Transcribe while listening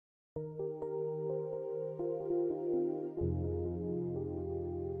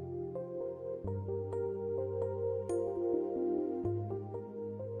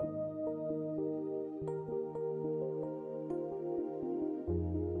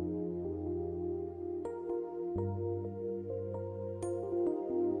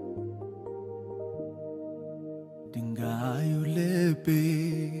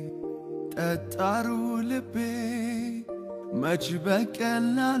ጠጣሩ ልቤ መች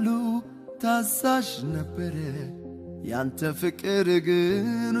በቀላሉ ታዛዥ ነበረ ያንተ ፍቅር ግን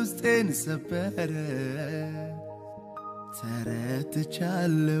ውስጤን ሰበረ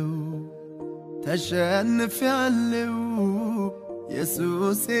ተረትቻለሁ ተሸንፌያለሁ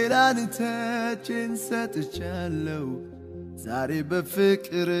ኢየሱስ ላንተ እጄን ሰጥቻለሁ ዛሬ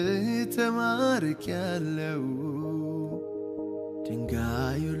በፍቅር ተማርኬያለሁ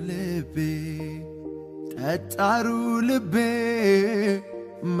ድንጋዩ ልቤ ጠጣሩ ልቤ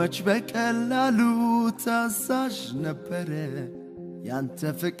መች በቀላሉ ታዛዥ ነበረ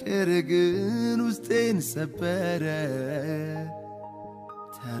ያንተ ፍቅር ግን ውስጤን ሰበረ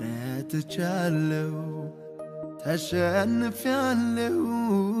ተረትቻለሁ ተሸንፌያለሁ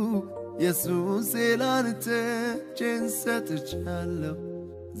ኢየሱስ ላንተ እጄን ሰጥቻለሁ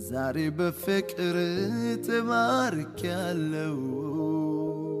ዛሬ በፍቅር ተማርኬያለሁ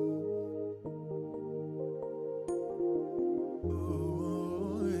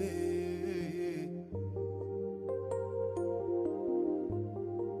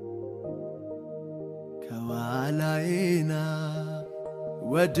ከዋላዬና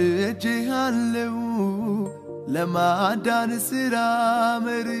ወድጄሃለሁ ለማዳን ሥራ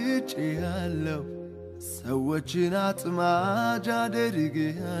መርጬሃለሁ ሰዎችን አጥማጅ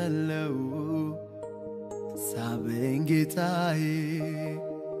አድርጌሃለሁ ሳበኝ ጌታዬ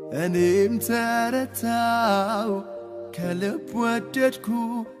እኔም ተረታው ከልብ ወደድኩ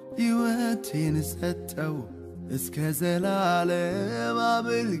ሕይወቴን ሰጠው እስከ ዘላለም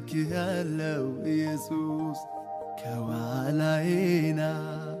አመልክሃለሁ ኢየሱስ ከዋላዬና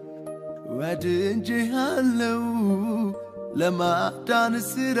ወድጄሃለሁ ለማዳን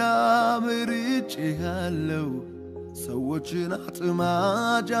ሥራ መርጬሃለሁ ሰዎችን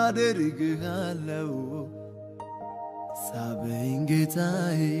አጥማጅ አድርጌሃለሁ ሳበኝ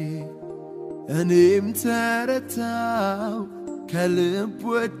ጌታዬ እኔም ተረታው ከልብ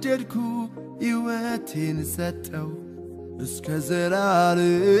ወደድኩ ሕይወቴን ሰጠው እስከ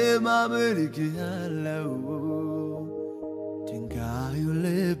ዘላለም አመልክሃለሁ ድንጋዩ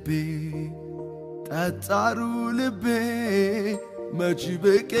ልቤ ጠጣሩ ልቤ መች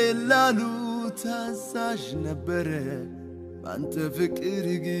በቀላሉ ታዛዥ ነበረ ባንተ ፍቅር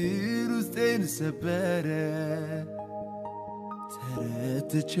ግን ውስጤን ሰበረ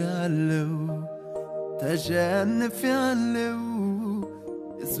ተረትቻለሁ ተሸንፌያለሁ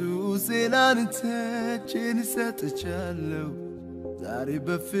ኢየሱስ ላንተ እጄን ሰጥቻለሁ ዛሬ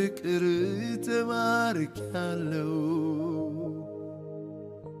በፍቅር ተማርኬያለሁ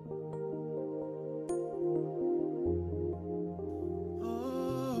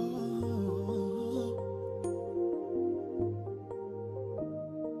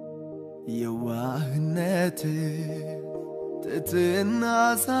የዋህነት ትሕትና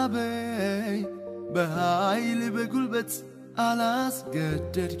ሳበኝ በኃይል በጉልበት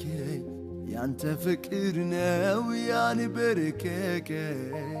አላስገደድከኝ ያንተ ፍቅር ነው ያንበረከከኝ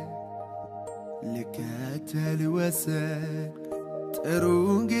ልከተል ወሰን ጥሩ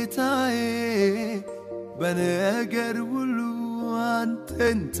ጌታዬ በነገር ሁሉ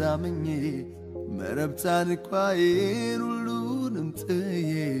አንተን ታምኜ መረብታን ቋዬን ሁሉንም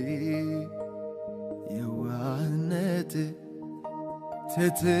ጥዬ የዋህነት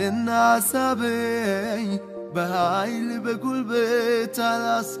ትሕትና ሳበኝ በኃይል በጉልበት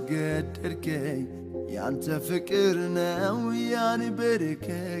አላስገደድከኝ ያንተ ፍቅር ነው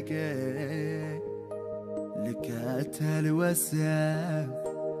ያንበረከከኝ ልከተል ወሰን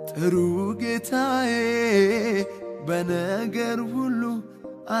ጥሩ ጌታዬ በነገር ሁሉ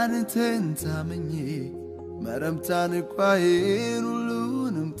አንተን ታምኜ መረምታን ቋዬን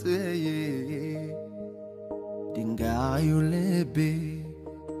ሁሉንም ጥዬ ድንጋዩ ልቤ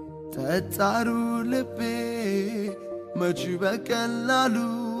ጠጣሩ ልቤ መች በቀላሉ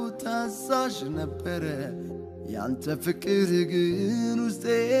ታዛዥ ነበረ ያንተ ፍቅር ግን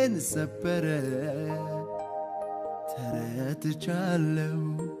ውስጤን ሰበረ ተረትቻለሁ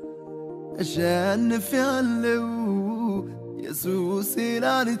ተሸንፌያለሁ ኢየሱስ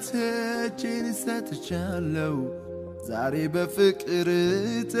ላንተ እጄን ሰጥቻለሁ ዛሬ በፍቅር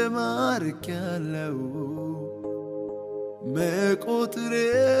ተማርኬያለሁ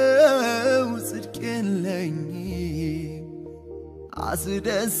መቆጥሬው ጽድቅ የለኝም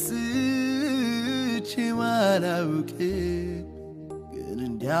አስደስቼ ማላውቅ ግን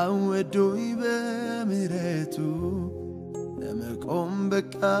እንዲያው ወዶኝ በምሕረቱ ለመቆም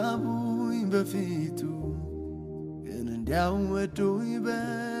በቃቡኝ በፊቱ ግን እንዲያው ወዶኝ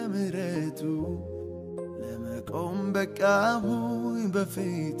በምሕረቱ ለመቆም በቃቡኝ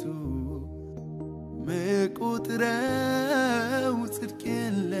በፊቱ መቆጥሬው ጽድቅ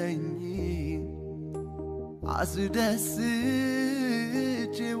የለኝም አስደስቼ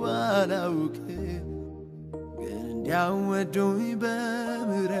ዋላውቅ ግን እንዲያው ወዶኝ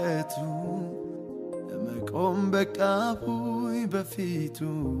በምሕረቱ ለመቆም በቃሁኝ በፊቱ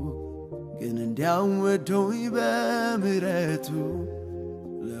ግን እንዲያው ወዶኝ በምሕረቱ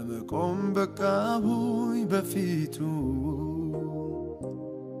ለመቆም በቃሁኝ በፊቱ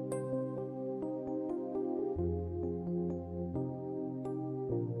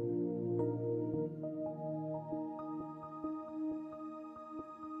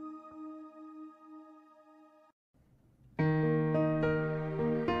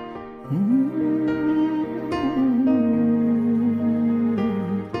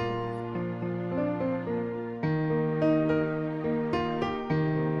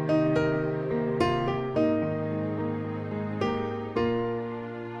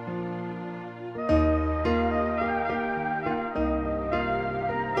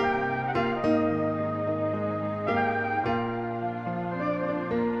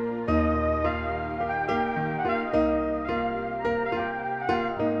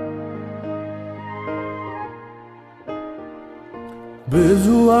ብዙ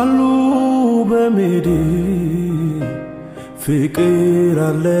አሉ በምድር ፍቅር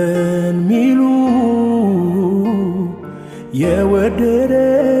አለን ሚሉ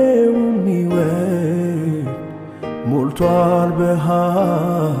የወደደው የሚወድ ሞልቷል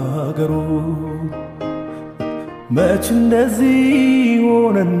በሀገሩ መች እንደዚህ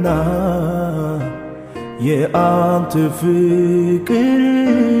ሆነና የአንተ ፍቅር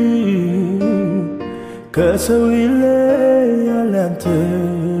ከሰው ይለያል አንተ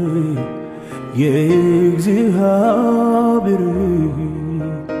የእግዚአብሔር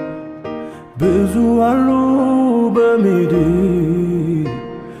ብዙ አሉ በምድር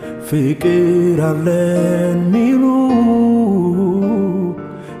ፍቅር አለን ሚሉ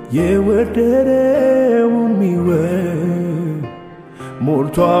የወደደውን የሚወድ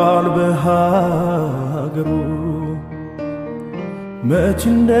ሞልቷል በሀገሩ መች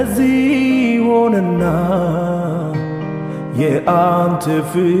እንደዚህ ሆነና የአንተ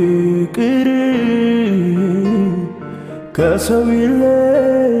ፍቅር ከሰው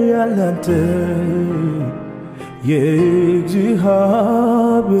ይለያል አንተ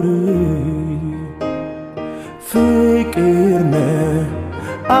የእግዚአብሔር ፍቅር ነህ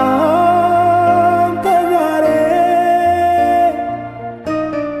አንተ ዛሬ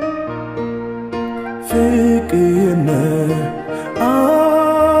ፍቅር ነህ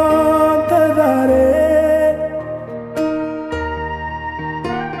አንተ ዛሬ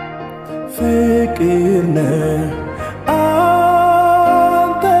ፍቅር ነህ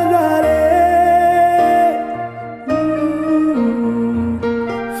አንተ ዛሬ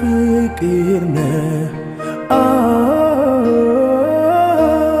ፍቅር ነህ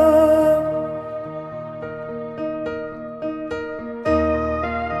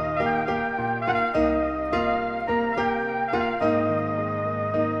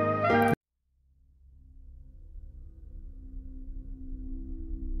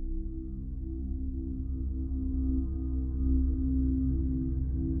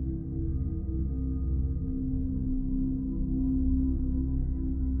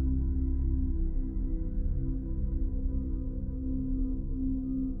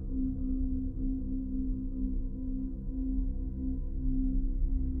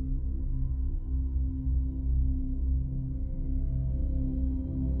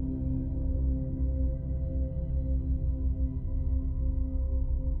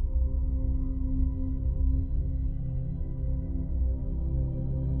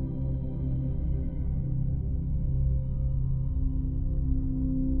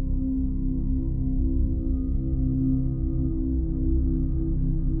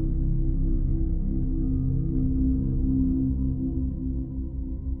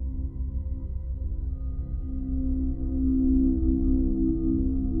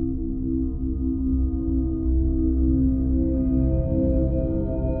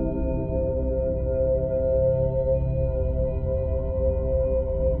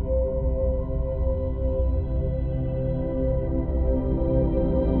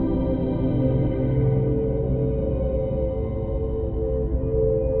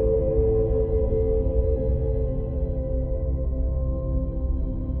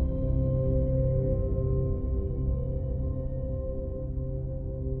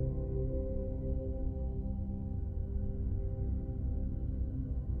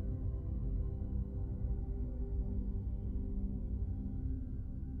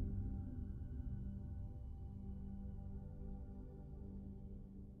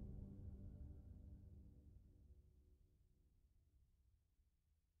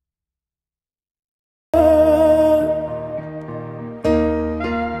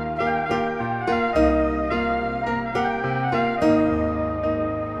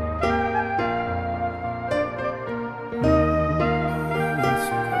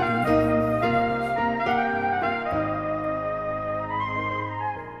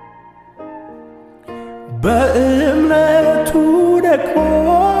በእምነቱ ደግሞ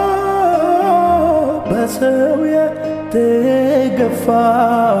በሰው የተገፋ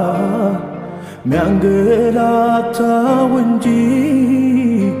ሚያንገላታው እንጂ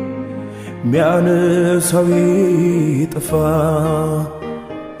ሚያነሳው ይጥፋ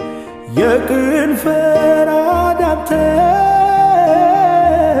የቅን ፈራጅ አንተ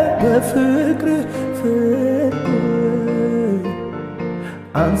በፍቅር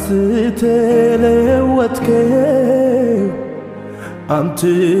አንስተ ለወጥከው አንተ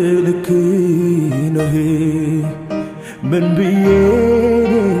ልክ ነህ ምን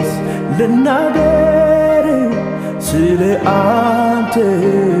ብዬስ ልናገር ስለ አንተ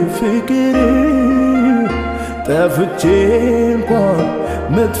ፍቅር ጠፍቼ እንኳን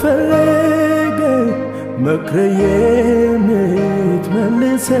ምትፈልገው መክረህ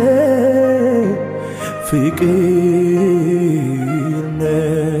የምትመልሰው ፍቅር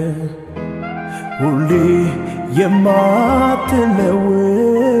ነህ ሁሌ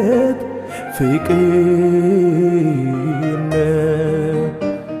የማትለወጥ ፍቅር ነህ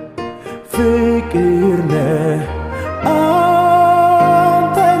ፍቅር ነህ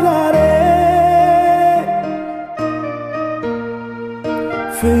አንተ ዛሬ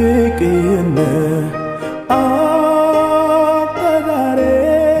ፍቅር ነህ አንተ ዛሬ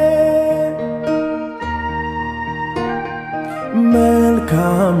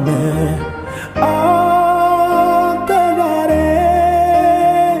መልካም ነህ አንተ ዛሬ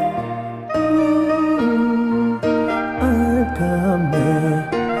መልካም ነህ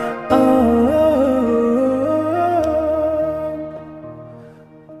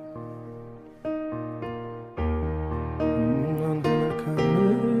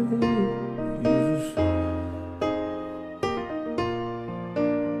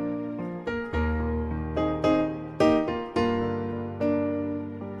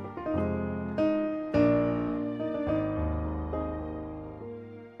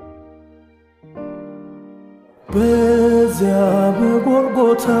በዚያ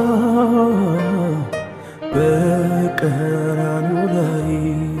በጎልጎታ በቀራንዮ ላይ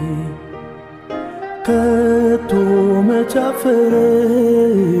ከቶ መች አፈረ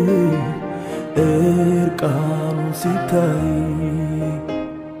እርቃኑን ሲታይ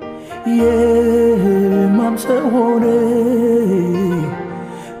የሕማም ሰው ሆነ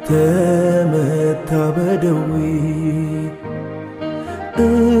ተመታ በደዌ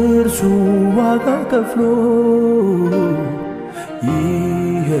እርሱ ዋጋ ከፍሎ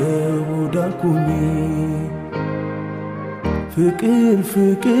ይኸው ዳንኩኝ ፍቅር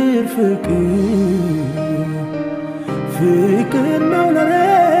ፍቅር ፍቅር ፍቅር ነው ለኔ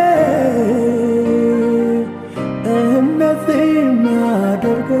እነዚህ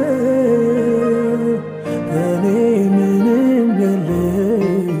የሚያደርገው እኔ ምንም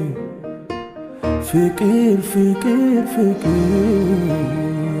የለም ፍቅር ፍቅር ፍቅር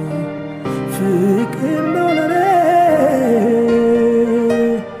ፍቅር ነው ለኔ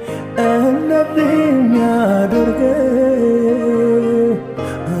እነዚህ የሚያደርገው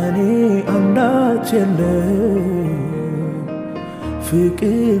እኔ አንዳች የለም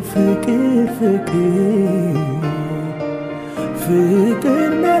ፍቅር ፍቅር ፍቅር ፍቅር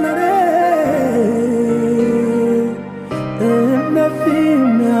ነው ለኔ እነዚህ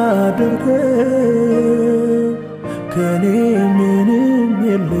የሚያደርገው ከኔ ምንም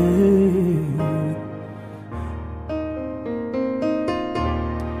የለም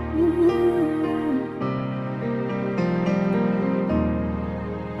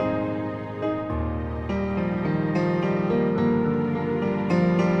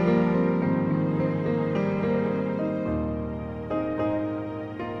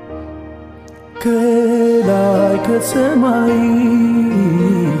ከላይ ከሰማይ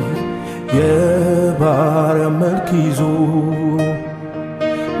የባሪያ መልክ ይዞ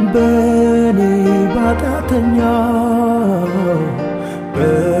በኔ ባጣተኛ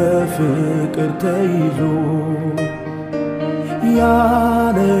በፍቅር ተይዞ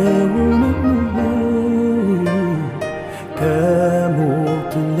ያለውንም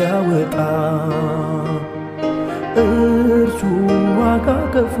ከሞት ሊያወጣ እርሱ ዋጋ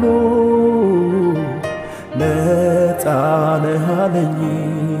ከፍሎ ነፃ ነህ አለኝ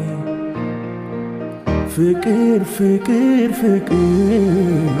ፍቅር ፍቅር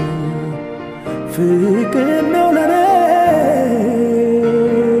ፍቅር ፍቅር ነው ለኔ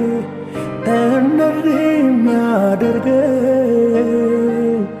እነዚህ የሚያደርገው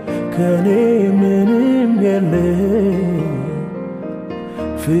ከኔ ምንም የለም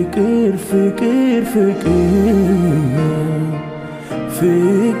ፍቅር ፍቅር ፍቅር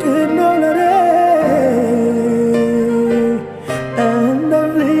ፍቅር ነው ለኔ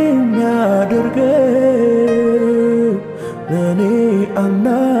እነዚህ የሚያደርገው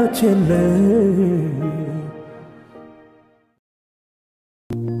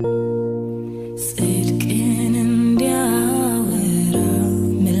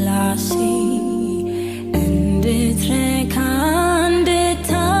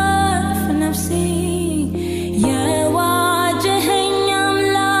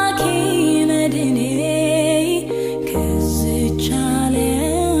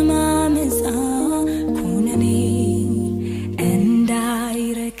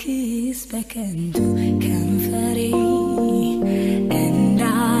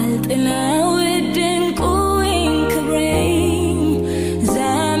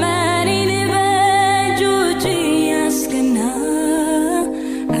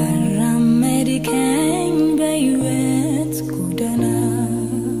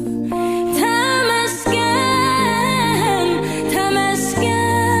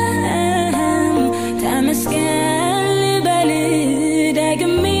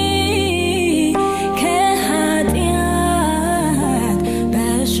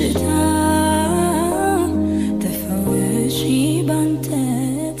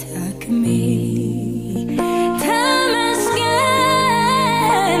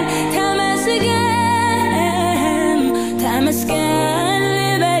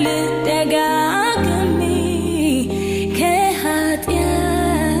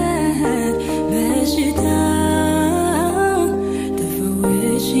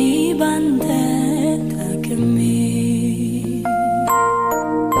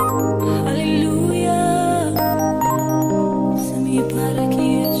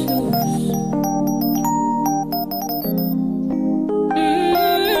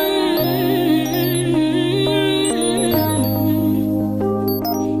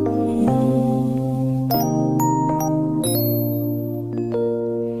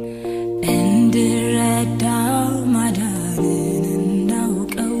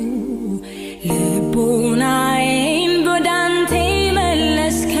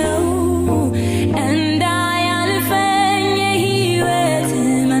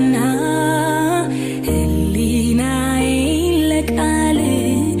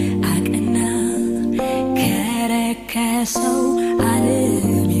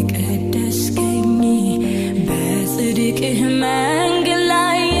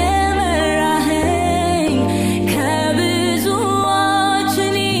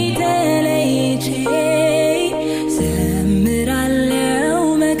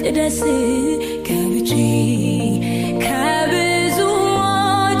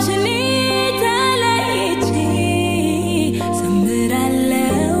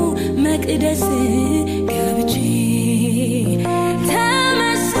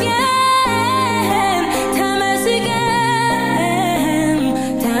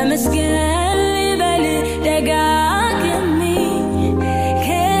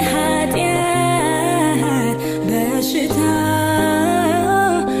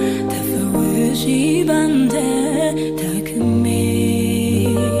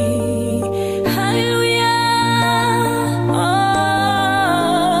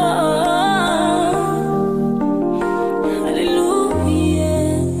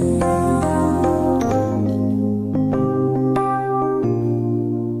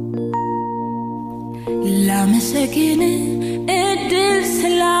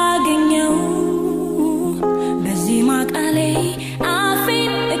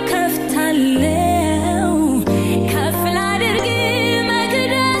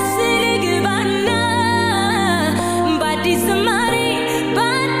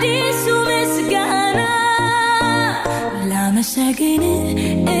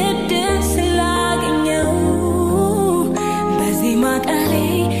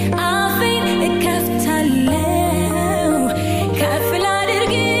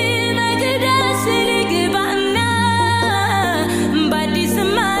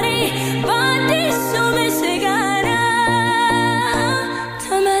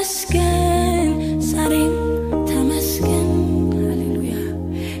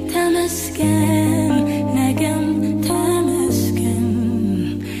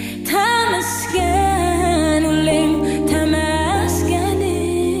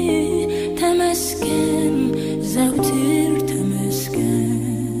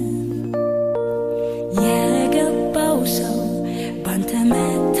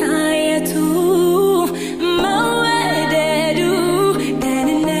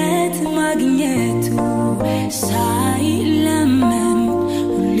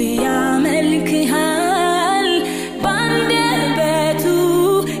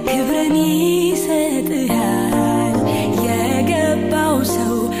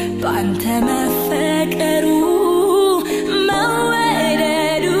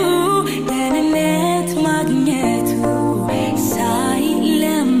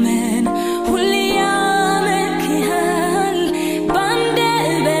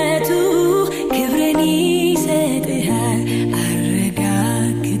betu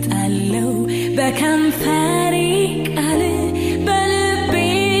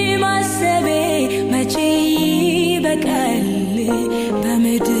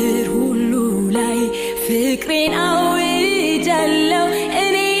በምድር ሁሉ ላይ ፍቅሬን አውጃለሁ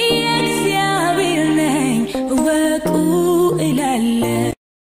እኔ እግዚአብሔር ነኝ ወቁ እላለሁ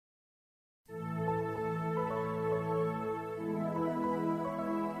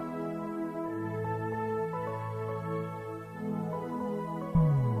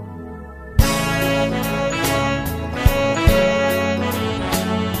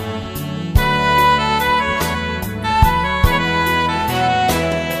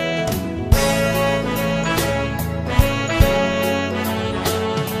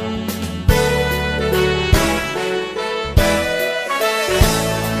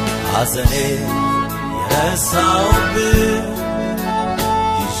ሐዘኔ የረሳሁብህ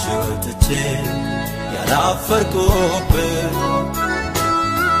ይሾትቼ ያላፈርኩብህ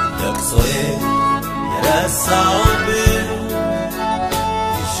ለቅሶዬ የረሳሁብህ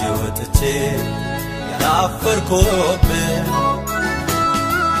ይሾትቼ ያላፈርኩብህ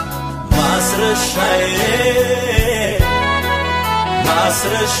ማስረሻዬ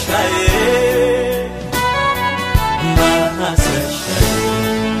ማስረሻዬ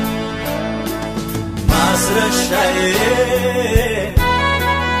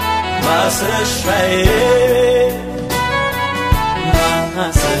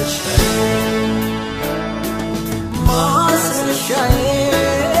Masrashaye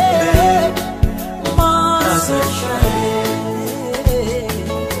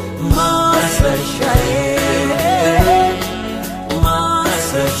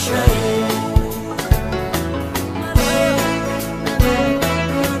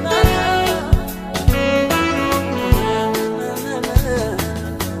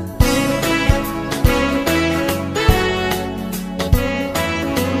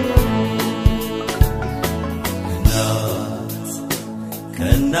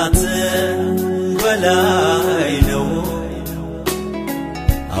በላይ ነው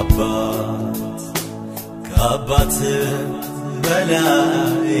አባት ከአባት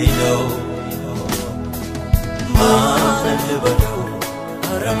በላይ ነው ማን ልበለው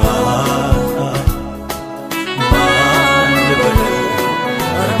አረማ ማን ልበለው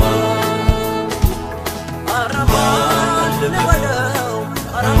አረማ አረማ ልበለው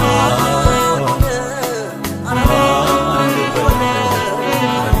አረማ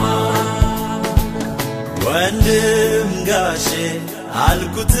ወንድም ጋሼ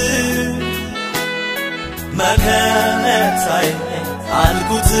አልኩት መከነታይ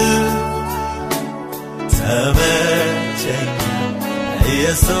አልኩት ተመቸኝ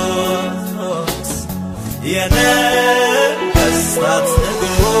ኢየሱስ የነገሥታት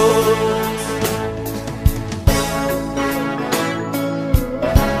ንጉሥ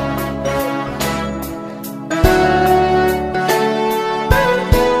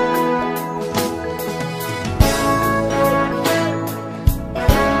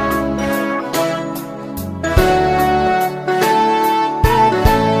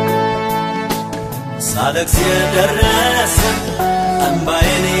ሳለቅስ የደረሰ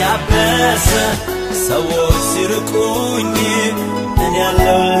እንባዬን ያበሰ ሰዎች ሲርቁኝ እኔ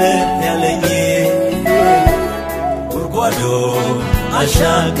ያለሁልህ ያለኝ ጉድጓዱን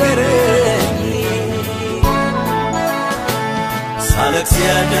አሻገረኝ ሳለቅስ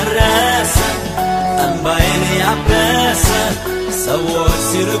የደረሰ እንባዬን ያበሰ ሰዎች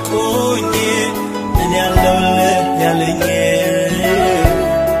ሲርቁኝ እኔ ያለሁልህ ያለኝ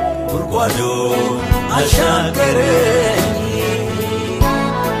ጉድጓዱን አሻገረኝ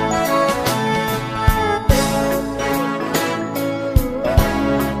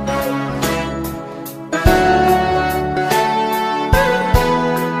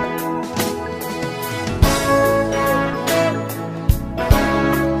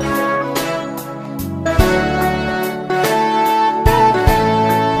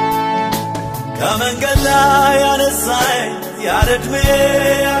ከመንገድ ላይ ያነሳኝ ያለ ዕድሜ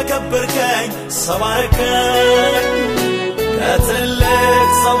ያከበርከኝ ሰባርከኝ ከትልቅ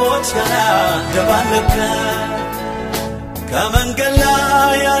ሰዎች ጋር ደባለከኝ ከመንገድ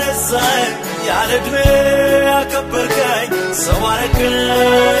ላይ ያነሳኝ ያለ ዕድሜ ያከበርከኝ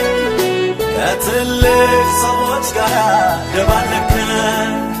ሰባርከኝ ከትልቅ ሰዎች ጋር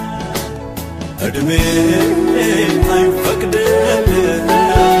ደባለከኝ ዕድሜ አይፈቅድልኝ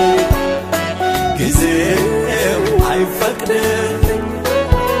ጊዜው አይፈቅድልኝ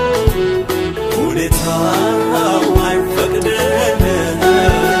ሁኔታው አይፈቅድልኝ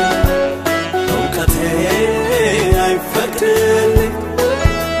እውቀቴ አይፈቅድልኝ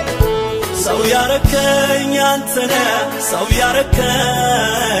ሰው ያረከኝ አንተነ ሰው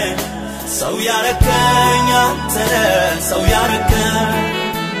ያረከኝ ሰው ያረከኝ አንተነ ሰው ያረከኝ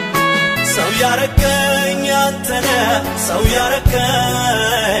ሰው ያረከኝ አንተነ ሰው ያረከኝ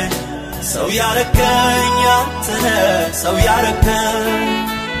ሰው ያረከኝ አንተነ ሰው ያረከኝ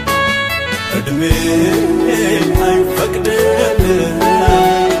እድሜ አይፈቅድልኝ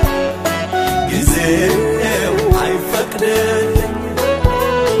ጊዜው አይፈቅድልኝ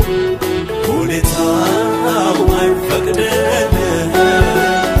ሁኔታው አይፈቅድልኝ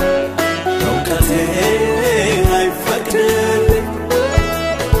እውቀቴ አይፈቅድልኝ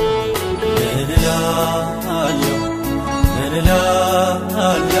ምን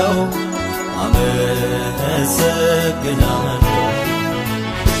እላለሁ አመሰግናለሁ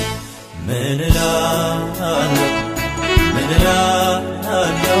ምን እላለሁ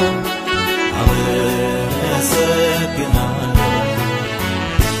አመሰግናለሁ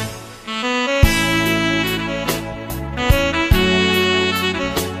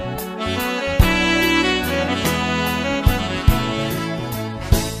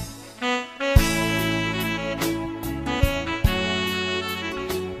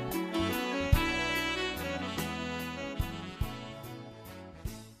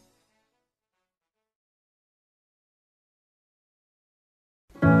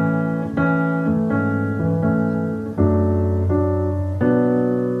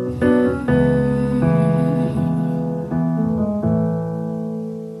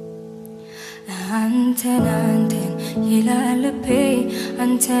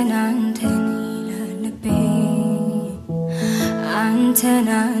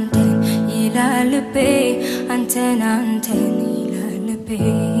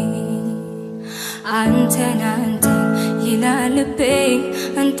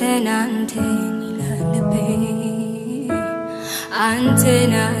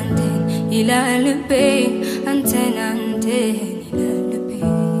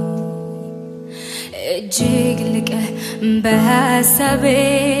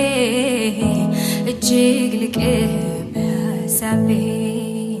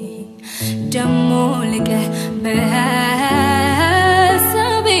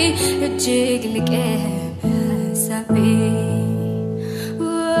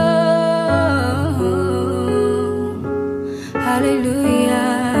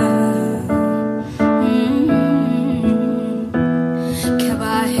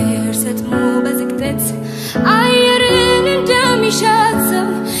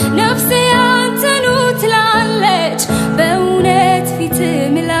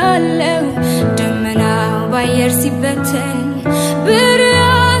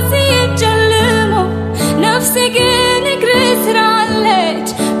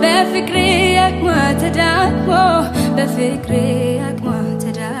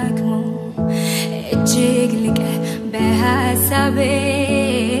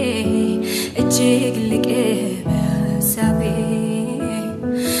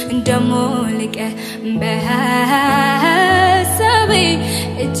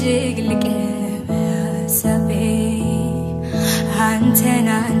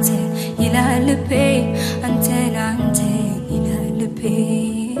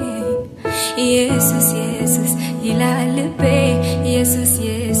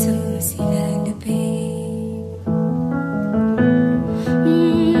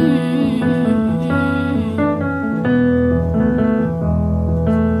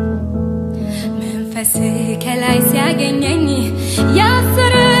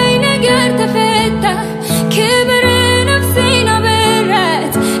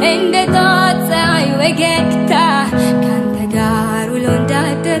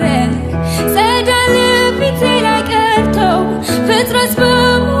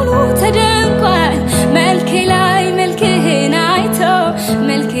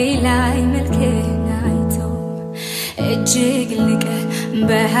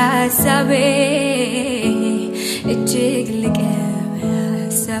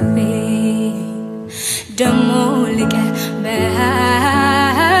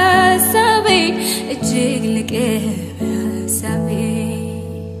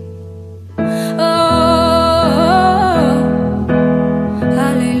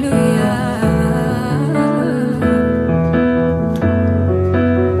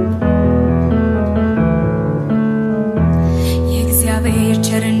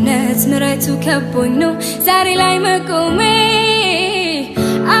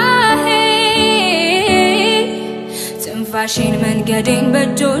Fashin men getting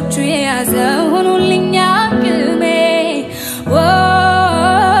bejochu yaza honulinya kme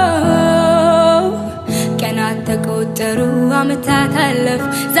wow kanat takoteru amtat alaf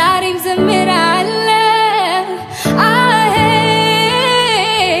zarim zmirale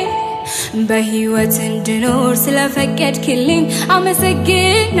በህይወት እንድኖር ስለፈቀድክልኝ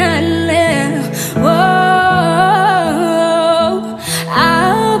አመሰግናለሁ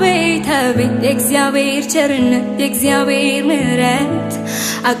አቤት የእግዚአብሔር ቸርነት የእግዚአብሔር ምሕረት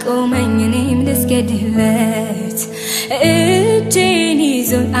አቆመኝ እኔም ልስገድለት እጄን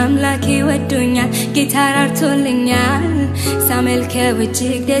ይዞ አምላኬ ወዶኛል ጌታ ራርቶልኛል ሳመልከው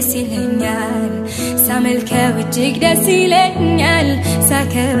እጅግ ደስ ይለኛል ሳመልከው እጅግ ደስ ይለኛል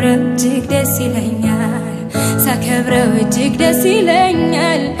ሳከብረው እጅግ ደስ ይለኛል ሳከብረው እጅግ ደስ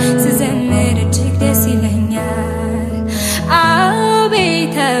ይለኛል ስዘምር እጅግ ደስ ይለኛል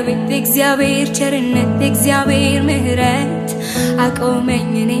አቤት አቤት የእግዚአብሔር ቸርነት የእግዚአብሔር ምሕረት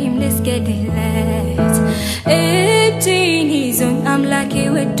አቆመኝ እኔም ልስገድለት እጄን ይዞኝ አምላኬ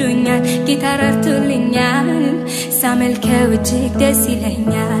ወዶኛል ጌታ ራርቶልኛል ሳመልከው እጅግ ደስ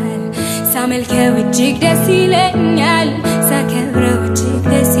ይለኛል ሳመልከው እጅግ ደስ ይለኛል ሳከብረው እጅግ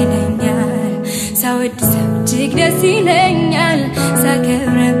ደስ ይለኛል ሳወድሰው እጅግ ደስ ይለኛል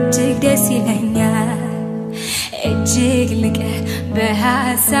ሳከብረው እጅግ ደስ ይለኛል እጅግ ልቀ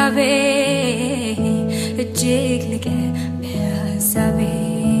በሐሳቤ እጅግ ልቀ በሐሳቤ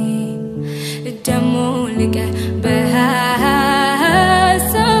ደሞ ልቀ በሐሳቤ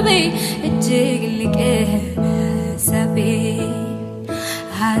እጅግ ልቀ በሐሳቤ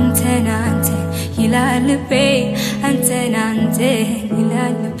አንተን አንተን ይላል ልቤ አንተን አንተን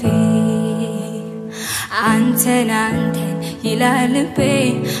ይላል ልቤ አንተን አንተን ይላል ልቤ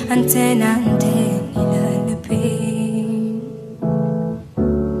አንተን አንተን ይላል ልቤ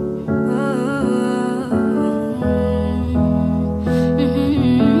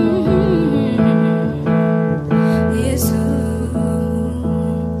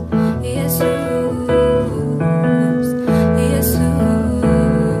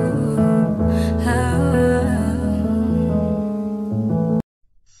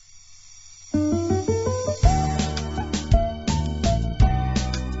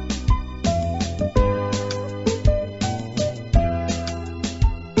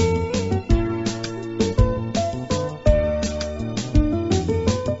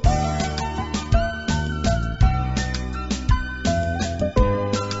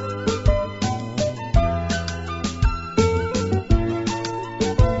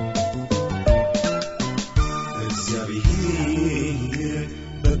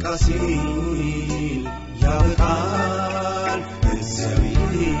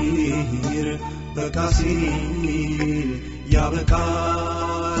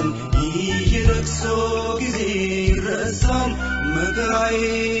ያበቃል ይይረክሶ ጊዜ ረሳል መከራዬ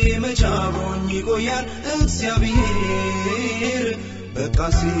መቻብሮኝ ይቆያል እግዚአብሔር በቃ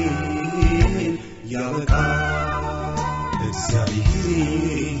ሲል ያበቃል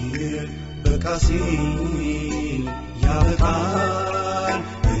እግዚአብሔር በቃ ሲል ያበቃል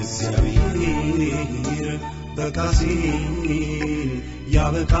እግዚአብሔር በቃ ሲል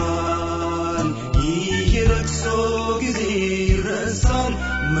ያበቃል ይይረክሶ ጊዜ ረሳል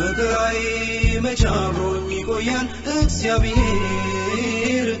መከራዬ መቻብሮኝ ይቆያል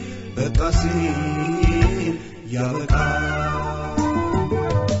እግዚአብሔር በቃ ሲል ያበቃል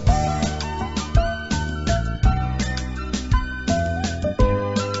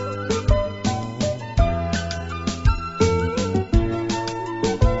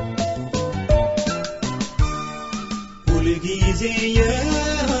ሁልጊዜ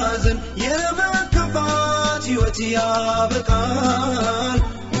የሐዘን የመከፋት ሕይወት ያበቃል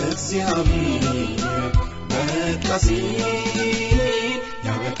እግዚአብሔር በቃ ሲል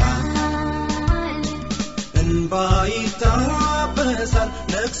ያበቃል እንባ ይታበሳል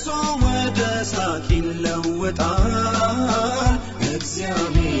ለቅሶ ወደ ሳቅ ይለወጣል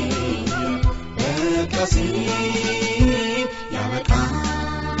እግዚአብሔር በቃ ሲል ያበቃል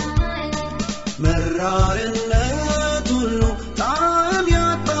መራርነት ሁሉ ጣዕም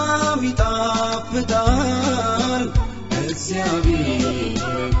ያጣም ይጣፍጣል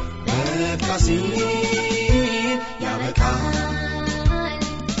እግዚአብሔር በቃ ሲል ያበቃል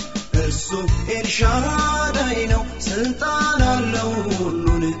እርሱ ኤልሻዳይ ነው ስልጣን አለው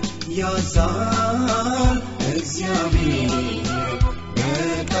ሁሉን ያዛል እግዚአብሔር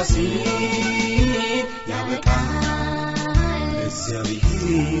በቃ ሲል ያበቃል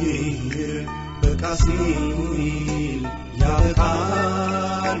እግዚአብሔር በቃ ሲል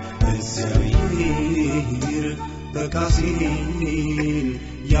ያበቃል እግዚአብሔር በቃ ሲል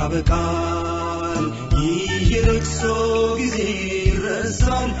ያበቃል ይይረክሶ ጊዜ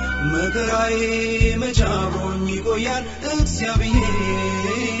ረሳል መከራዬ መቻብሮኝ ይቆያል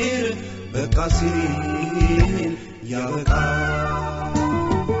እግዚአብሔር በቃ ሲል ያበቃል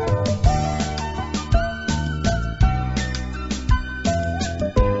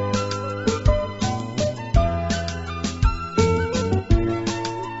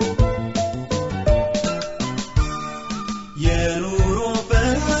የኑሮ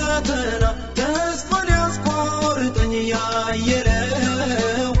ፈተና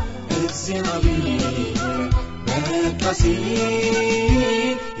ሲል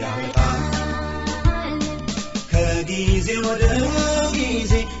ያበቃል ከጊዜ ወደ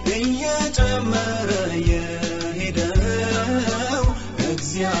ጊዜ እየጨመረ የሄደው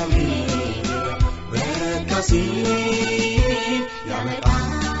እግዚአብሔር በቃ ሲል ያበቃል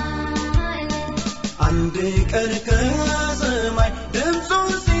አንድ ቀን ከሰማይ ድምፁን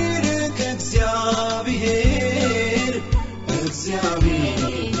ሲልክ እግዚአብሔር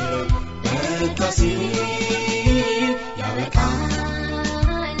በቃ ሲል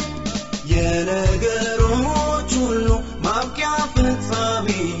ያበቃል የነገሮች ሁሉ ማብቂያ ፍጻሜ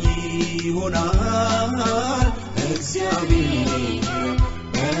ይሆናል እግዚአብሔር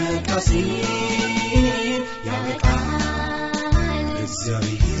በቃ ሲል ያበቃል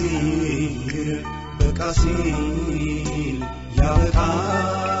እግዚአብሔር በቃ ሲል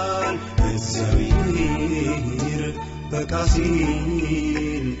ያበቃል እግዚአብሔር በቃ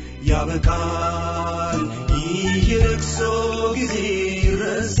ሲል ያበቃል ይልቅሶ ጊዜ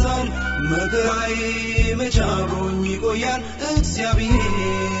ይረሳል መከራዬ መች አብሮኝ ይቆያል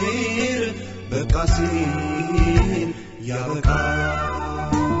እግዚአብሔር በቃ ሲል ያበቃል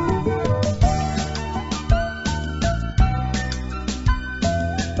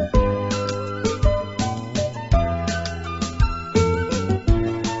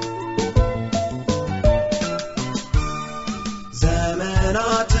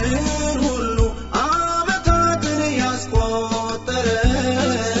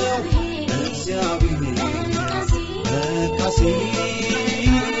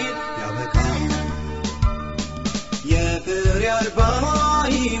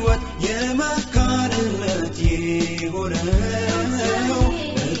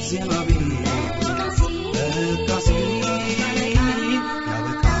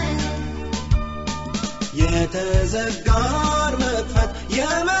የተዘጋን መክፈት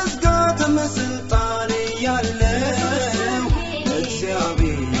የመዝጋት ስልጣን ያለው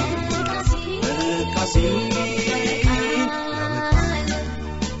እግዚአብሔር በቃ ሲል ያበቃል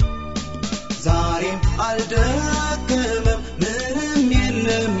ዛሬም አልደከመም ምንም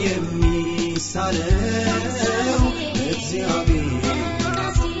የለም የሚሳነው እግዚአብሔር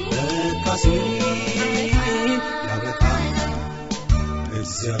በቃ ሲል ያበቃል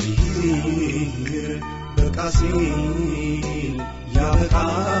እግዚአብሔር በቃ ሲል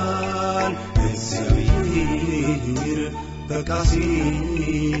ያበቃል እግዚአብሔር በቃ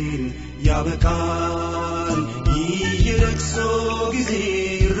ሲል ያበቃል ይልቅሶ ጊዜ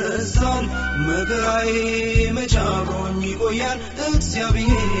ይረሳል መከራዬ መች አብሮኝ ይቆያል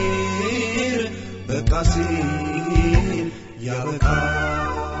እግዚአብሔር በቃ ሲል ያበቃል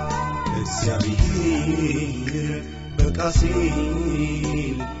እግዚአብሔር በቃ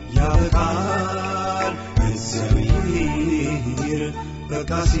ሲል ያበቃል እግዚአብሔር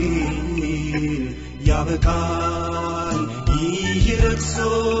በቃ ሲል ያበቃል ይልቅሶ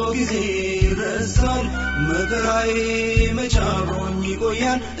ጊዜ ይረሳል መከራዬ መች አብሮኝ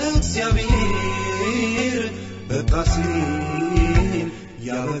ይቆያል እግዚአብሔር በቃ ሲል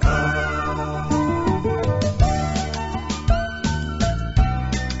ያበቃል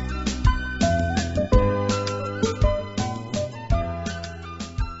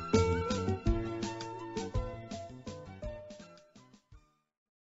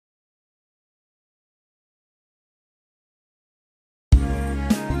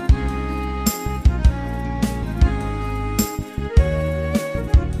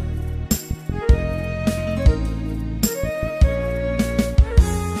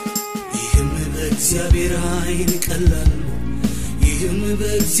እግዚአብሔር አይን ቀላል ይህም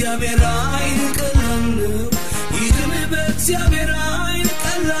በእግዚአብሔር አይን ቀላል ይህም በእግዚአብሔር አይን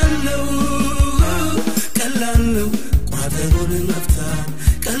ቀላል ቋጠሮን መፍታት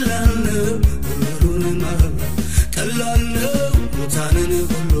ቀላል ሁሉን ማብራት ቀላል ሙታንን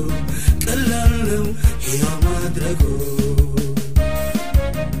ሁሉ ቀላል ሕያው ማድረጉ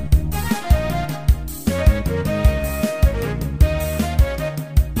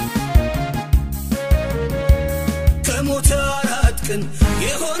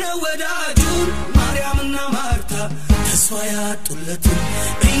የሆነ ወዳጁን ማርያምና ማርታ ተስፋ ያጡለት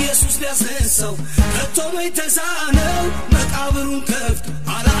ኢየሱስ ሊያስነሳው ከቶም የተሳነው መቃብሩን ከፍቶ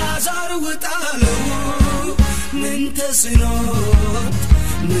አልዓዛር ወጣለው ምን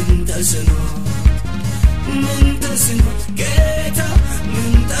ተስኖት ጌታ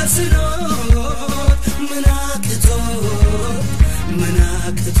ምን ተስኖት ምን አቅቶ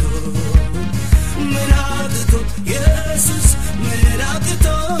ኢየሱስ ምን አቅቶ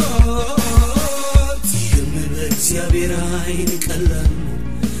ይህም በእግዚአብሔር አይን ቀላል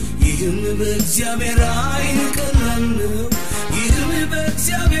ይህም በእግዚአብሔር አይን ቀላል ይህም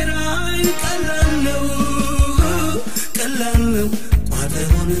በእግዚአብሔር አይን ቀላል ነው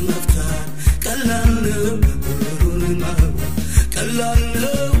ቋጠሮን መፍታት ቀላል ነው ሁሉን ማወቅ ቀላል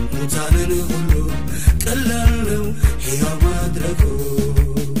ነው ሙታንን ሁሉ ቀላል ነው ሕያው ማድረጉ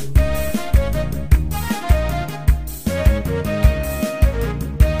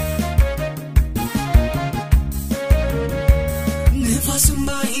ንፋስም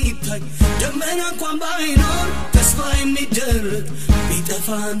ባይታይ ደመና እንኳን ባይኖር ተስፋ የሚደረግ ቢጠፋ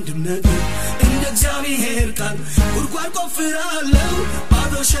አንድም ነገር እንደ እግዚአብሔር ቃል ጉድጓድ ቆፍራለሁ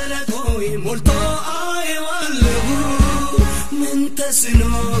ባዶ ሸለቆ ሞልቶ አየዋለሁ ምን ተስኖ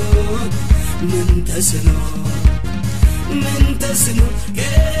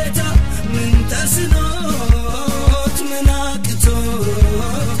ጌታ ምን ተስኖት ምን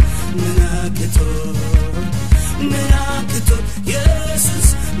አቅቶ ኢየሱስ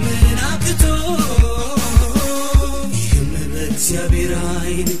ምን አቅቶ ይህም በእግዚአብሔር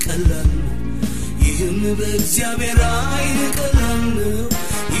ዓይን ቀላል ነው ይህም በእግዚአብሔር ዓይን ቀላል ነው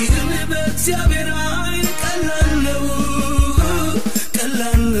ይህም በእግዚአብሔር ዓይን ቀላል ነው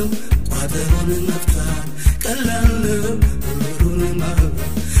ቀላል ነው ቋጠሮን መፍታት ቀላል ነው ሁሉን ማወቅ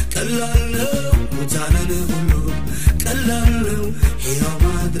ቀላል ነው ሙታንን ሁሉ ቀላል ነው ሕያው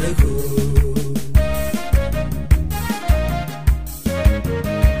ማድረጉ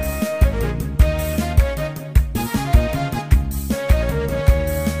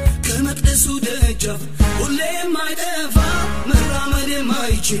ከመቅደሱ ደጃፍ ሁሌ የማይጠፋ መራመድ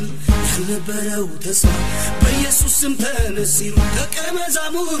የማይችል ያልነበረው ተስፋ በኢየሱስ ስም ተነስ ሲሉ ደቀ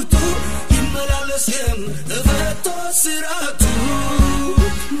መዛሙርቱ ይመላለስ ጀመር ተፈቶ ስራቱ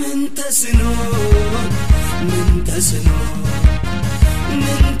ምን ተስኖ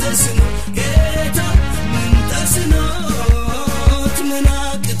ጌታ ምን ተስኖት ምን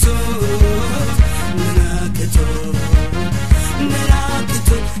አቅቶ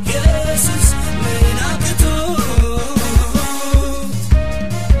ኢየሱስ ምን አቅቶ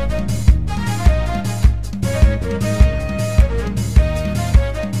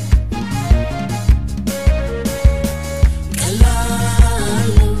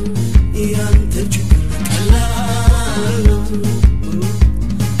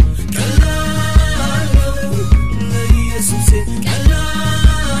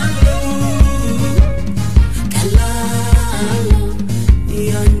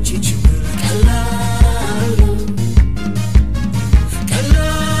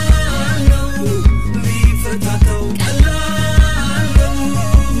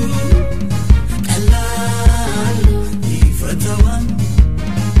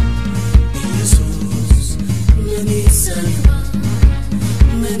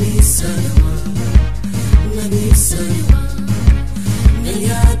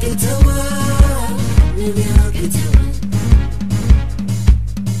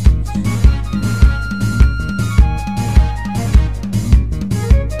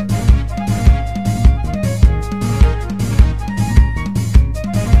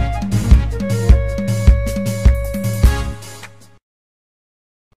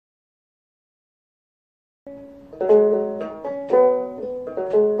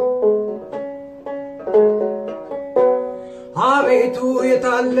አቤቱ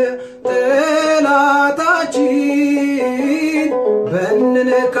የታለ ጠላታችን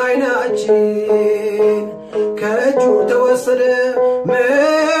በእንነካ ዓይናችን ከእጁ ተወሰደ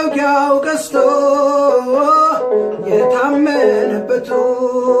መውጊያው ቀስቶ የታመነበቱ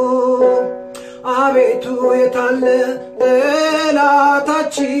አቤቱ የታለ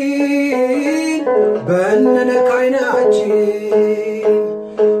ጠላታችን በእንነካ ዓይናችን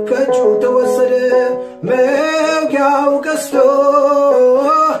ከእጁ ተወሰደ መውጊያው ቀስቶ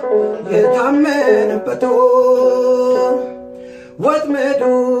የታመነበቱ ወጥመዱ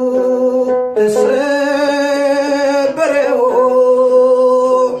ተሰበረው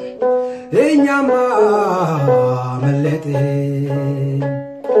እኛማ መለጥን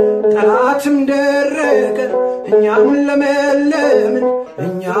ጠላትም ደረቀ እኛም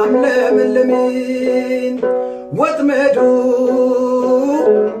ለመለምን ወጥመዱ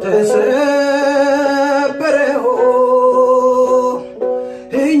ተሰበረው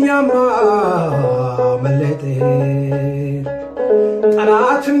እኛማ መለጥን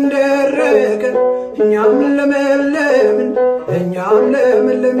ጠላትም ደረቀ እኛም ለመለምን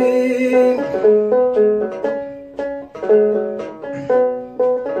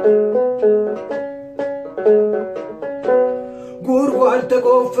ጉድጓድ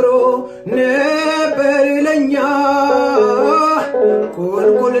ተቆፍሮ ነበር ለኛ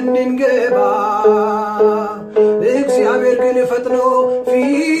ቁልቁል እንድንገባ እግዚአብሔር ግን ፈጥኖ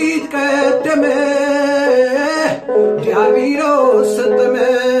ፊት ቀደመ ዲያብሎስ ሰጠመ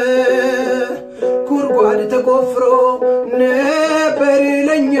ጉድጓድ ጉድጓድ ተቆፍሮ ነበር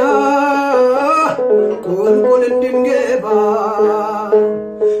ለኛ ቁልቁል እንድንገባ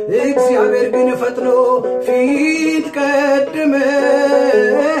እግዚአብሔር ግን ፈጥኖ ፊት ቀደመ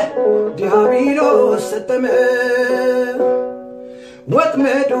ዲያብሎስ ሰጠመ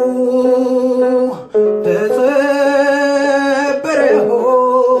ወጥመዱ ተሰበረ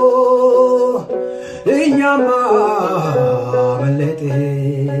እኛማ መለጥን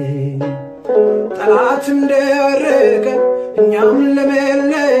ጠላትም ደረቀ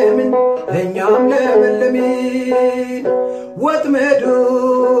እኛም ለመለምን ወጥመዱ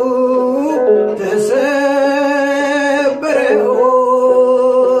ተሰበረ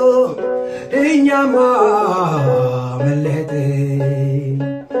እኛማ መለጥን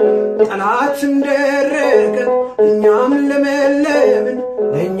ጠላትም ደረቀ እኛም ለመለምን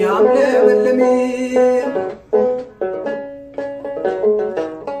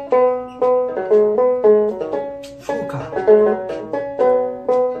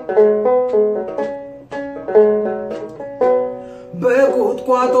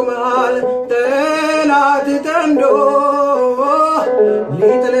በቁጥቋጦ መሃል ጠላት ተንዶ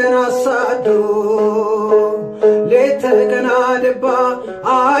ሊጥለን አሳዶ ሌት ተቀን አደባ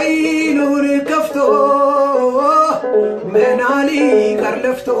አይኑን ከፍቶ መና ሊቀር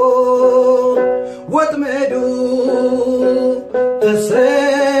ለፍቶ ወጥመዱ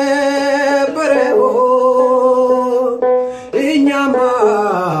ተሰበረ እኛማ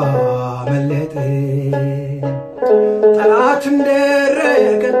መለጥን ጠላትም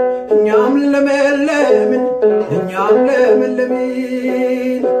ደረቀ እኛም ለመለምን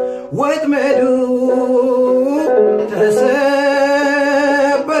ወጥመዱ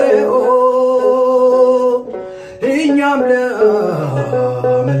ተሰበረ እኛም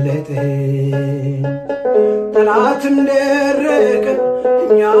ለመለጥን ጠላትም ደረቀ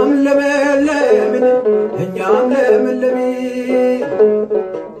እኛም ለመለምን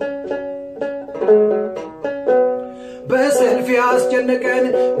በሰልፍ ያስጨነቀን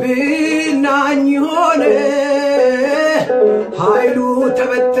ብናኝ ሆነ ኃይሉ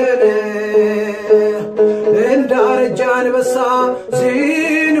ተበተነ እንዳረጀ አንበሳ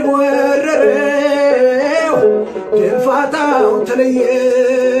ዝንብ ወረረው ድንፋታው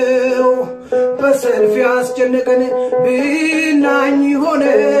ተለየው በሰልፍ ያስጨነቀን ብናኝ ሆነ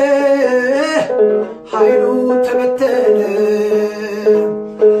ኃይሉ ተበተነ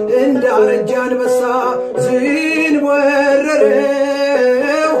እንዳረጀ አንበሳ ዝንብ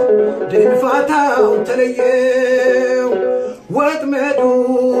ወረረው ድንፋታው ተለየው ወጥመዱ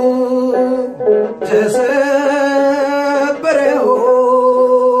ተሰበረ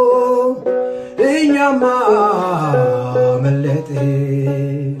እኛማ መለጥን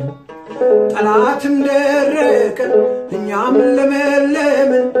ጠላትም ደረቀ እኛም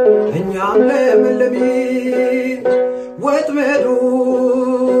ለመለምን ወጥመዱ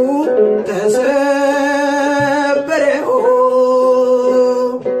ተሰበረ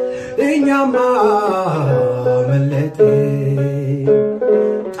እኛማ መለጥን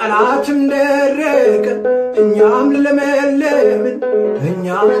ጠላትም ደረቀ እኛም ለመለምን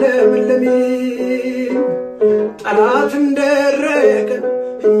ጠላትም ደረቀ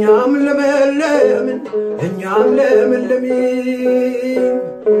እኛም ለመለምን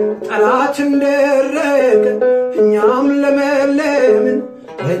ጠላትም ደረቀ እኛም ለመለምን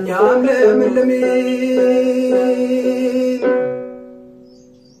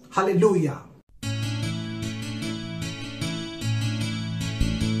ሃሌሉያ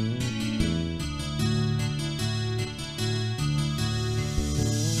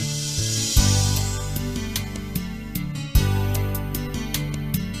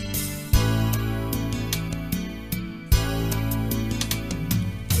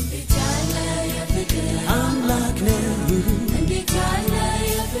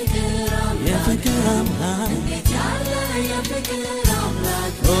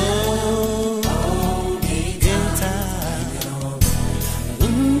Oh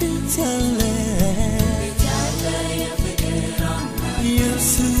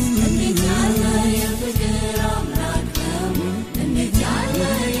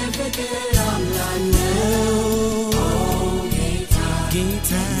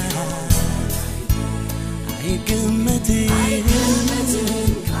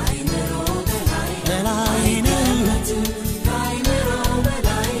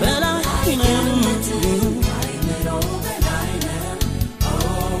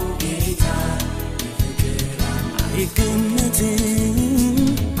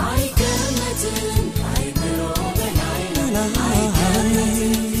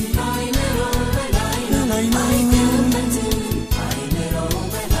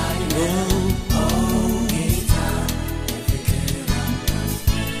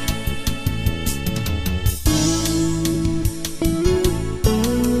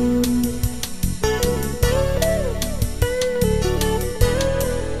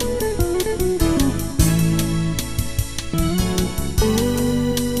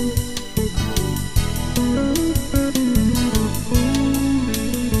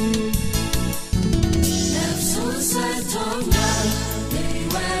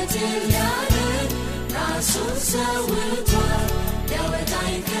ኢየሱስ ሰውቷል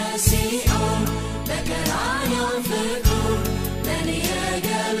ያወጣኝ ከሲኦል በቀራንዮ ፍቅሩ ለኔ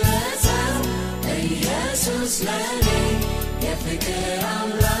የገለጸው ኢየሱስ ለኔ የፍቅር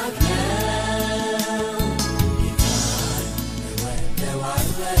አምላክ ነው ጌታን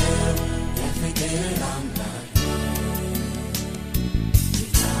እወደዋለሁ የፍቅር አምላክ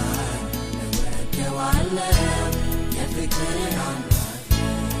ጌታን እወደዋለሁ የፍቅር አምላክ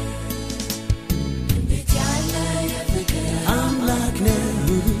እንዴት ያለ የፍቅር አምላክ ነው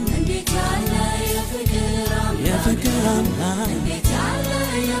እንዴት ያለ የፍቅር አምላክ እንዴት ያለ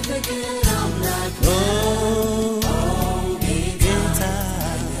የፍቅር አምላክ ጌታ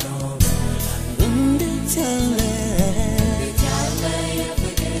እንዴት ያለ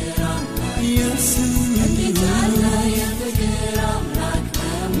የፍቅር አምላክ ኢየሱስ እንዴት ያለ የፍቅር አምላክ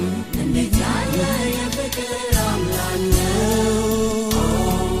ነው እንዴት ያለ የፍቅር አምላክ ነው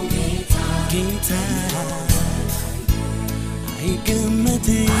ጌታ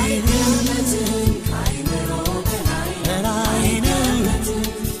አይገመትም ከአይምሮ በላይ ነው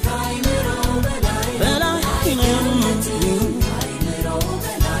ከአይምሮ በላይ ነው ከአይምሮ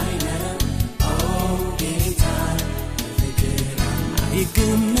በላይ ነው ጌታ የፍቅር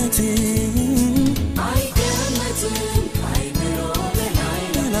አይገመትም ከአይምሮ በላይ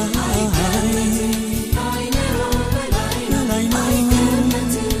ከአይምሮ በላይ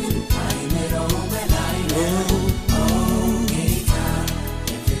አይገመትም ከአይምሮ በላይ ነው ጌታ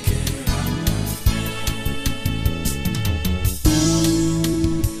የፍቅር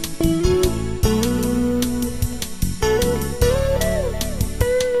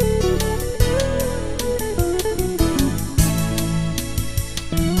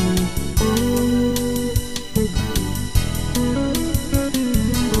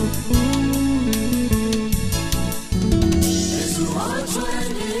ብዙዎች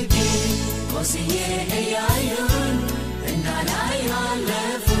ወድቄ ቆስዬ እያዩን እንዳላይ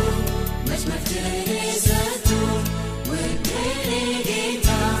አለፉ መች መፍትሄ ሰጡ ውዴ ጌታ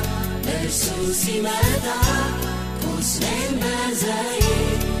እርሱ ሲመጣ ቁስሌን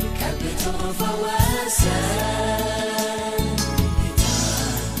በዘይት ቀብቶ ፈወሰኝ ጌታ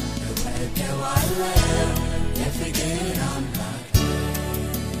እወደዋለሁ የፍቅር አምላክ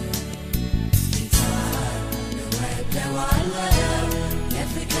ጌታ እወደዋለሁ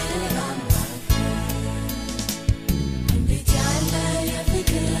የፍቅር አምላክ እንዴት ያለ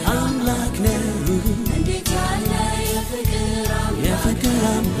የፍቅር አምላክ ነው እንዴት ያለ የፍቅር አምላክ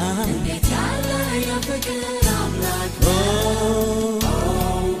እንዴት ያለ የፍቅር አምላክ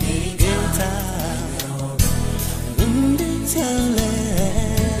ጌታ እንዴት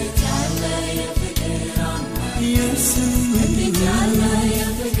ያለ የፍቅር አምላክ ኢየሱስ እንዴት ያለ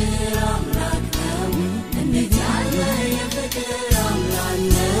የፍቅር አምላክ ነው እንዴት ያለ የፍቅር አምላክ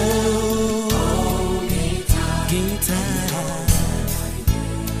ነው ጌታ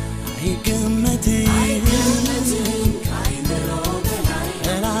አይገመትም ከአይምሮ በላይ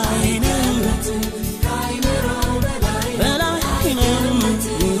ነው ከአይምሮ በላይ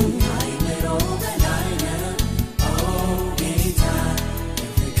አይገመትም ከአይምሮ በላይ ነው ጌታ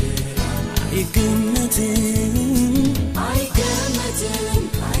የፍቅር አይገመትም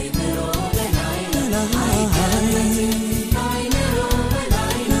ከአይምሮ በላይ አይገመትም ከአይምሮ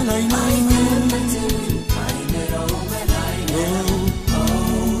በላይ አይገመትም ከአይምሮ በላይ ነው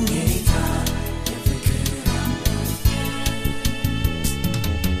ጌታ የፍቅር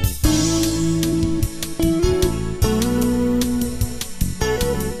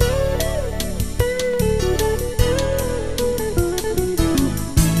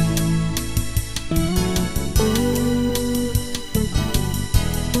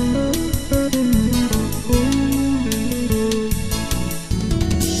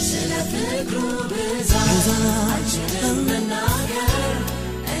ስለ ፍቅሩ ብዛት አልችልም መናገር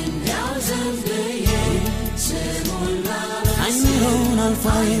እንዲያው ዝም ብዬ ስሙን ላመስግን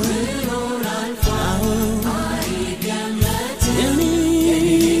አይምሮን አልፏል አይገመትም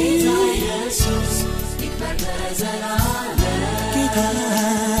የኔ ጌታ ኢየሱስ ይክበር ለዘላለም ጌታ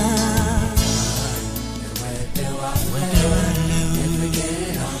እወደዋለሁ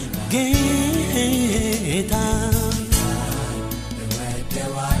የፍቅር አምላክ ጌታ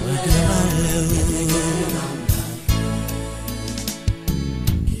እወደዋለሁ የፍቅር አምላክ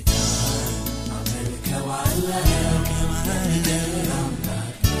ጌታ አመልከዋለሁ የፍቅር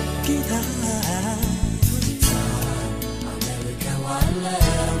አምላክ ጌታ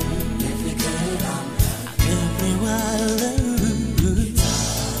አመልከዋለሁ የፍቅር አምላክ አከብረዋለሁ ጌታ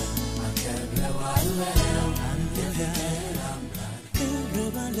አከብረዋለሁ የፍቅር አምላክ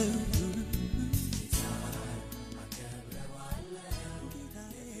አከብረዋለሁ ጌታ አከብረዋለሁ ጌታ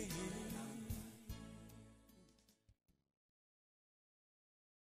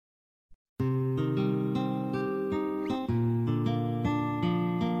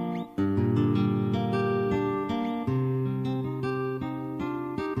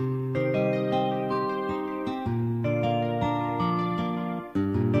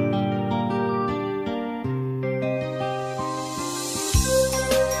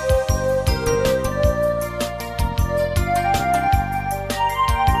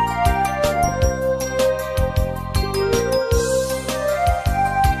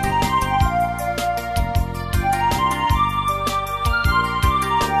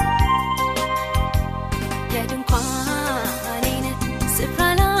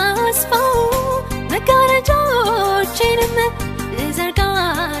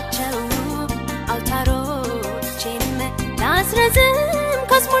ዘርጋቸው አውታሮቼን ላስረዝም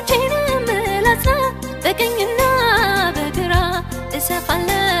ኮስሞቼን ላጽና በቀኝና በግራ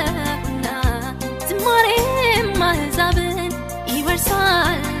እሰፋለሁና ዝማሬ ማህዛብን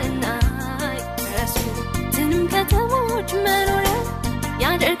ይወርሳልና የረሱትንም ከተሞች መኖሪያ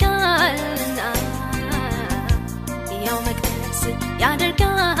ያደርጋልና ያው መቅደስ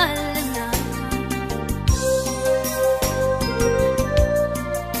ያደርጋልና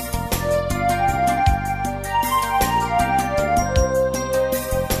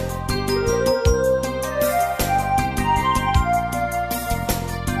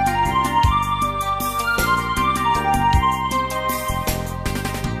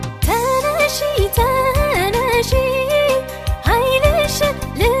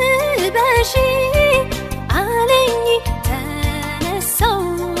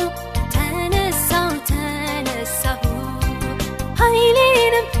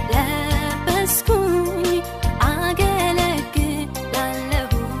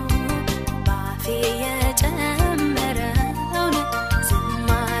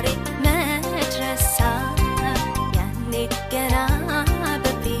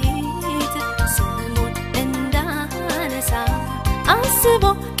አስቦ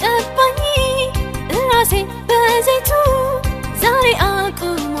ቀባኝ ራሴ በዘይቱ ዛሬ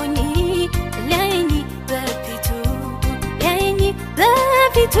አቁሞኝ ለይኝ በፊቱ ለይኝ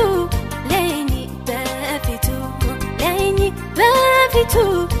በፊቱ ለይኝ በፊቱ ለይኝ በፊቱ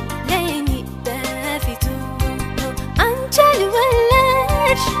ለይኝ በፊቱ አንቺ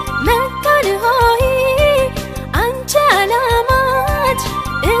ልወለድሽ መካን ሆይ አንቺ አላማት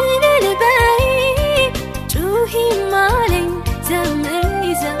እልል በይ ጩሂ ማለኝ ዘምሪ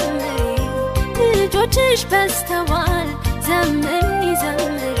ዘምሪ ልጆችሽ በስተዋል ዘምሪ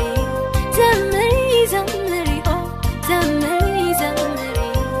ዘምሪ ዘምሪ ዘምሪ ኦ ዘምሪ ዘምሪ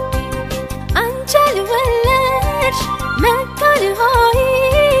አንቺ ልወለድሽ መካን ሆይ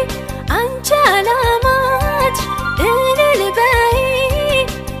አንቺ አላማት እልል በይ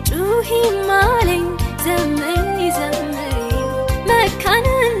ጩሂ ማለኝ ዘምሪ ዘምሪ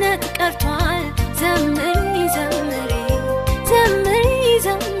መካንነት ቀርቷል ዘምሪ ዘምሪ ዘምሪ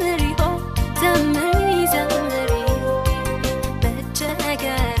ዘምሪ ኦ ዘምሪ ዘምሪ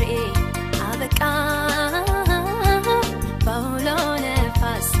መቸገሬ አበቃ በአውሎ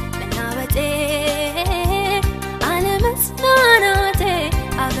ነፋስ መናወጤ አለመጽናናቴ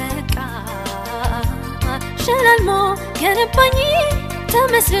አበቃ ሸላልሞ ገነባኝ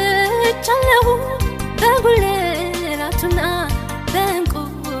ተመስርቻለሁ በጉልላቱና በእንቁ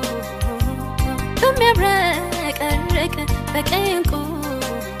በሚያብረቀርቅ በቀይ እንቁ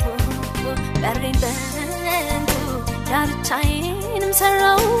በሬን በእንቁ ዳርቻዬንም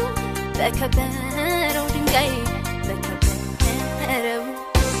ሰራው በከበረው ድንጋይ በከበረው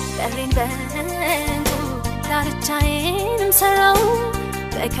በሬን በእንቁ ዳርቻዬንም ሰራው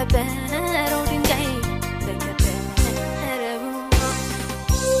በከበረው ድንጋይ በከበረው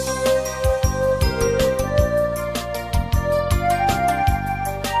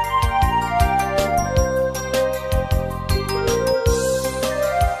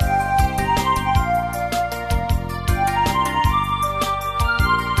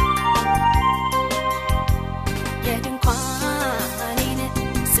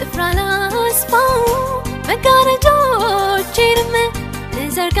መጋረጆቼንም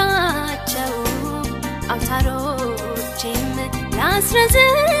ልዘርጋቸው አውታሮቼንም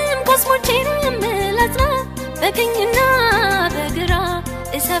ላስረዝም ኮስሞቼንም ላጽና በቀኝና በግራ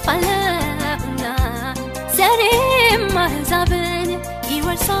እሰፋለሁና ዘሬም አሕዛብን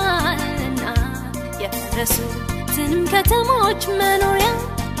ይወርሳልና የፈረሱትንም ከተሞች መኖሪያ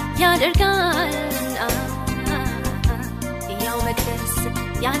ያደርጋልና ያው መቅደስ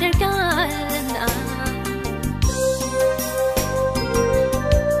ያደርጋልና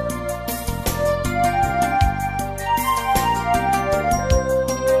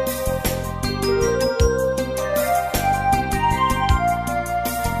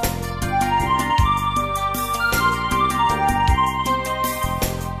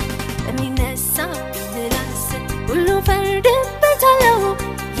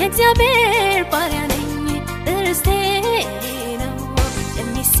የእግዚአብሔር ባሪያ ነኝ እርስቴ ነው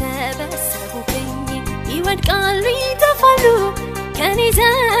የሚሰበሰቡብኝ ይወድቃሉ ይጠፋሉ ከኔ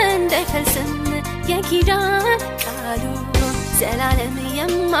ዘንድ አይፈልስም የኪዳን ቃሉ ዘላለም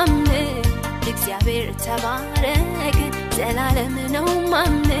የማምልክ እግዚአብሔር ተባረክ ዘላለም ነው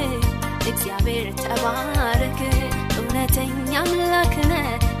ማምልክ እግዚአብሔር ተባረክ እውነተኛ አምላክ ነህ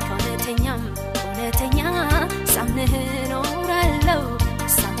ከእውነተኛም እውነተኛ ሳምንህ እኖራለሁ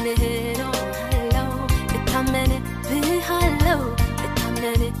ሳምንህ እኖራለሁ እታመንብሃለሁ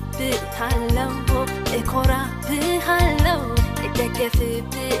hello, ekora be hello, edegefe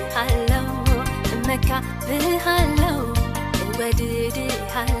be hello, meka be hello, wedidi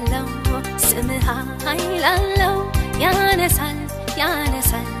hello, simha hello, yanesal,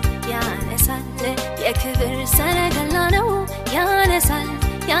 yanesal, yanesal, yekver saragalano, yanesal,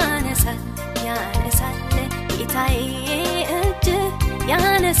 yanesal, yanesal, itai ed,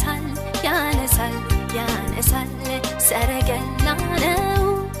 yanesal, yanesal, yanesal, saragalano,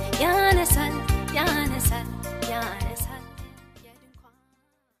 yanesal, yanesal, yanesal.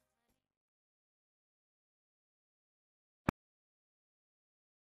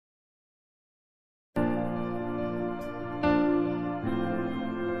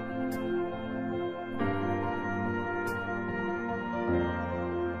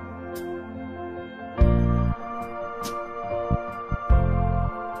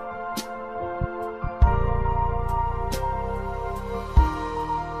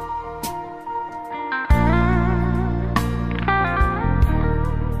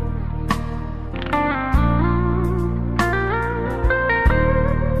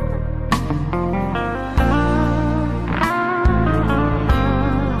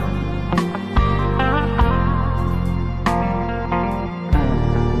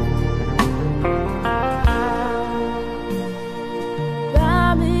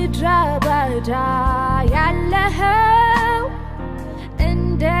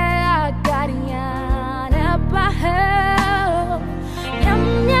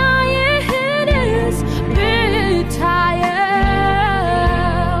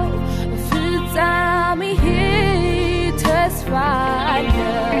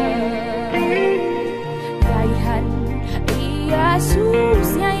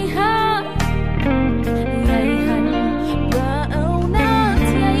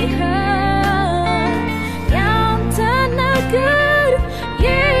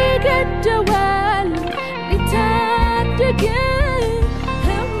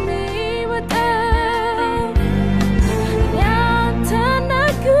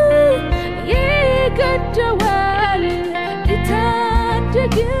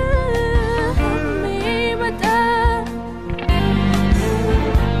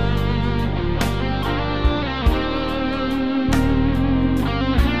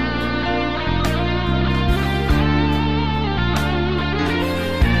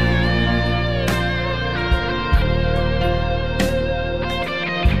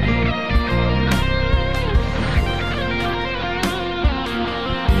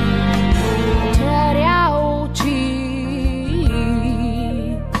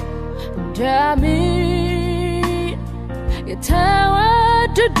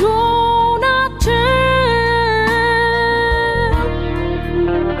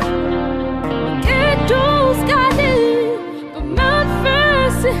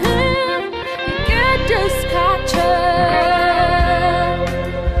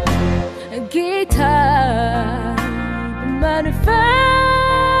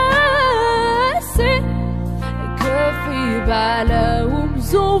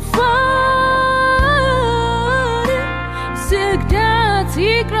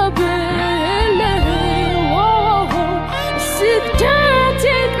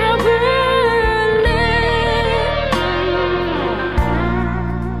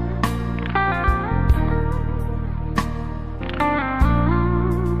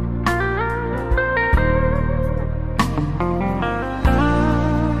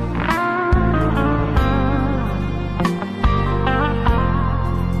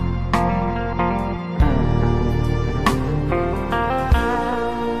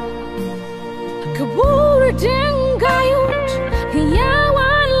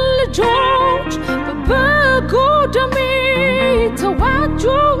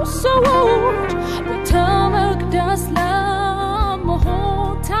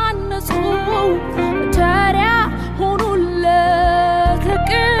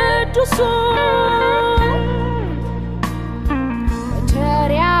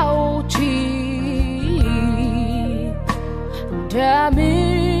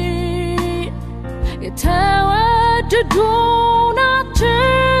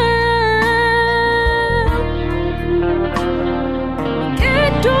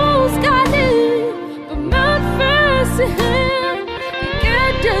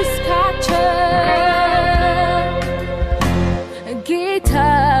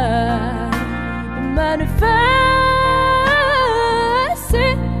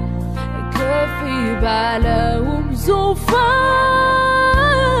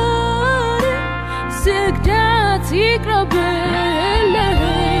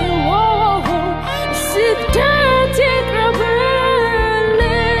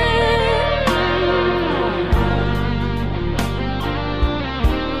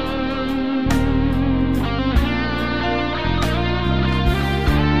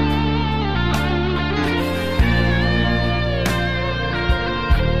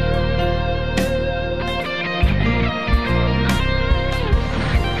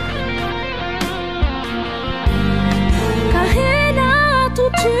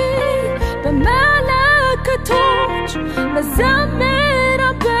 መዘምር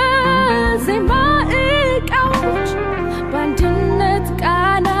በዜማ እቃዎች በአንድነት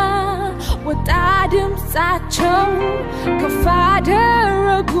ቃና ወጣ ድምፃቸው ከፍ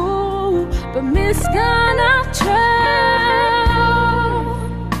አደረጉ በምስጋናቸው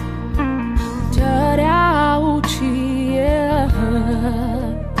ተራሮች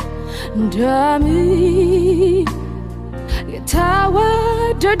እንደሚ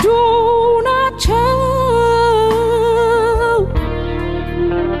የተወደዱ ናቸው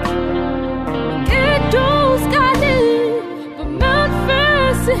ቅዱስ ቃል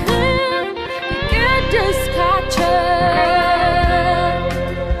በመንፈስህ ቅድስካቸው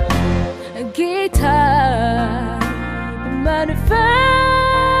ጌታ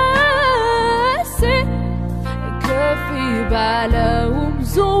በመንፈስ ከፍ ባለውም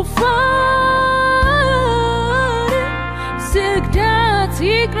ዙፋን ስግደት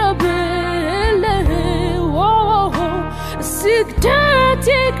ይቅረብልህ ስግደት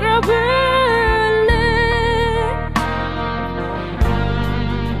ይቅረብልህ